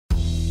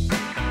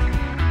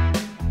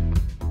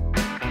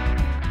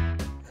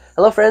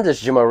Hello friends, it's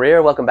Jim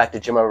O'Rear. Welcome back to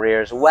Jim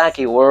O'Rear's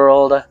Wacky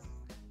World.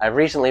 I've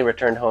recently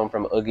returned home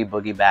from Oogie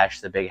Boogie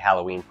Bash, the big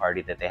Halloween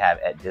party that they have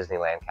at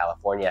Disneyland,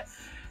 California.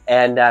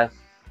 And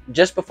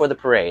just before the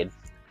parade,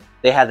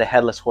 they have the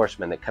Headless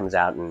Horseman that comes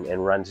out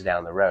and runs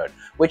down the road,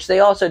 which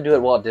they also do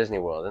at Walt Disney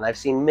World, and I've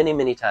seen many,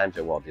 many times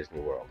at Walt Disney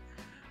World.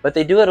 But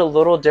they do it a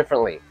little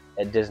differently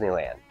at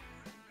Disneyland.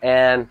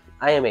 And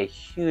I am a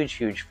huge,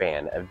 huge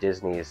fan of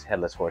Disney's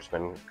Headless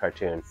Horseman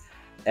cartoon.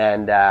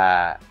 And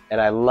I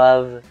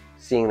love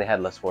seeing the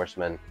Headless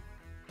Horseman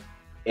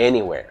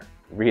anywhere,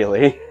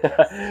 really.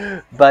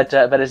 but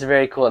it's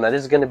very cool. Now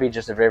this is going to be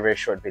just a very, very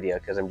short video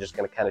because I'm just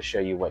going to kind of show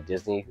you what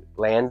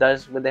Disneyland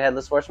does with the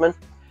Headless Horseman.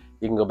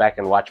 You can go back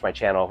and watch my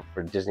channel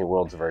for Disney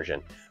World's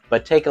version.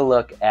 But take a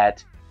look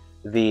at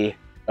the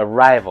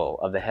arrival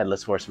of the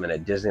Headless Horseman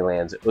at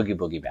Disneyland's Oogie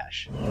Boogie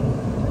Bash.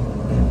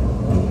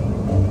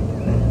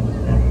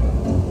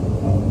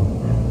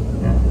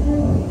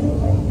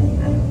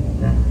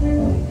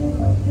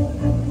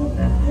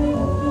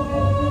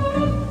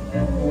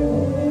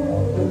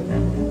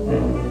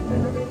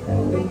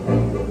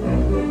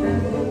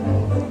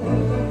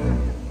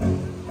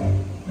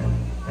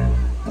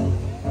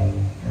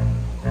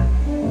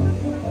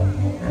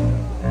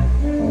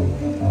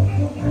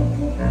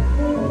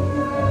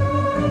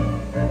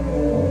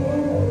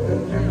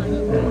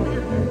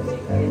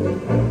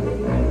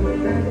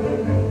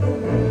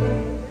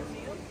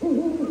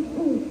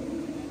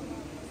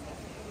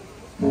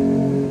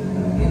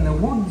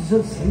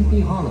 Of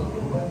Sleepy Hollow,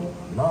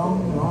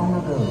 long, long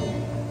ago,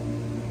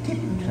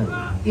 tiptoed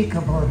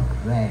Ichabod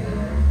Crane,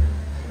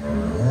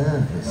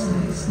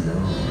 nervously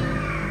slow,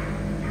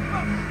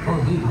 for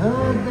he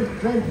heard the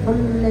dreadful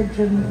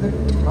legend that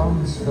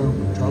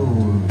townsfolk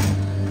told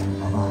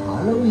of a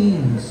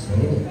Halloween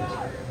spirit,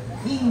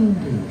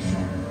 fiendish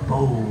and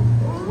bold.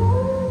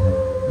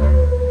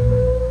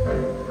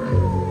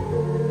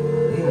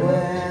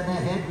 Beware the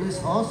Headless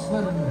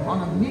Horseman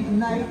on a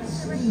midnight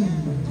steed.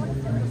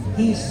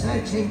 He's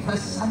searching for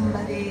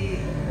somebody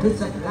to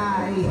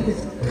supply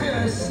his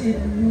cursed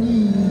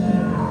need.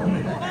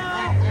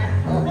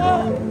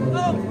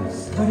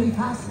 Hurry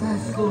faster,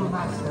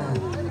 schoolmaster.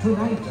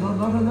 Tonight you're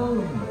not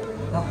alone.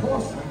 The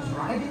horseman's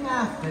riding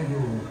after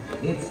you.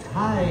 It's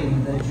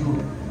time that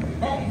you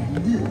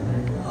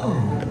head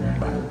home.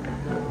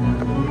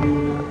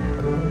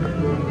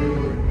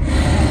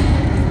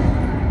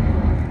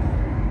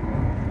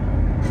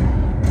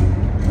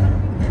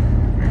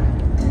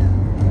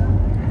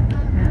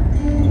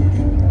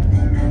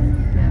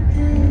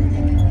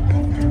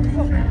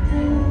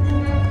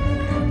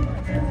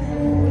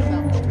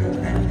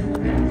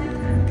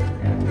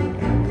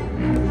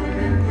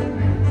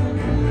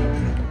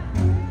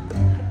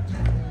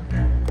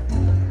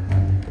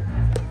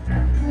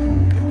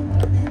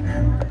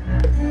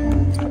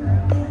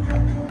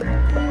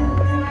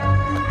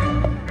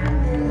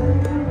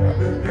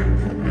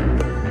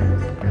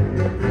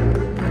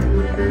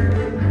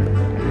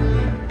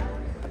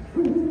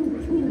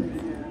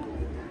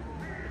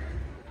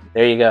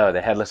 There you go, the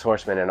Headless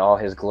Horseman in all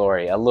his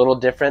glory. A little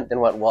different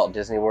than what Walt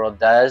Disney World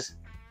does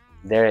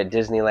there at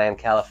Disneyland,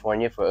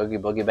 California for Oogie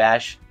Boogie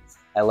Bash.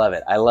 I love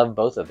it. I love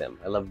both of them.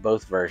 I love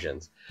both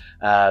versions.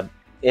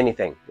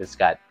 Anything that's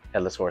got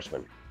Headless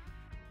Horseman.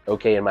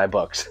 Okay in my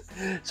books.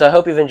 So I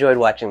hope you've enjoyed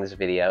watching this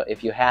video.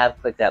 If you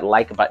have, click that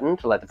like button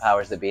to let the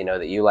powers that be know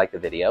that you like the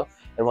video.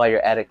 And while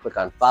you're at it, click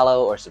on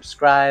follow or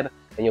subscribe,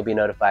 and you'll be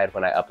notified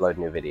when I upload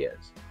new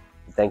videos.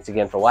 Thanks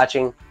again for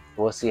watching, and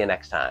we'll see you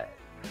next time.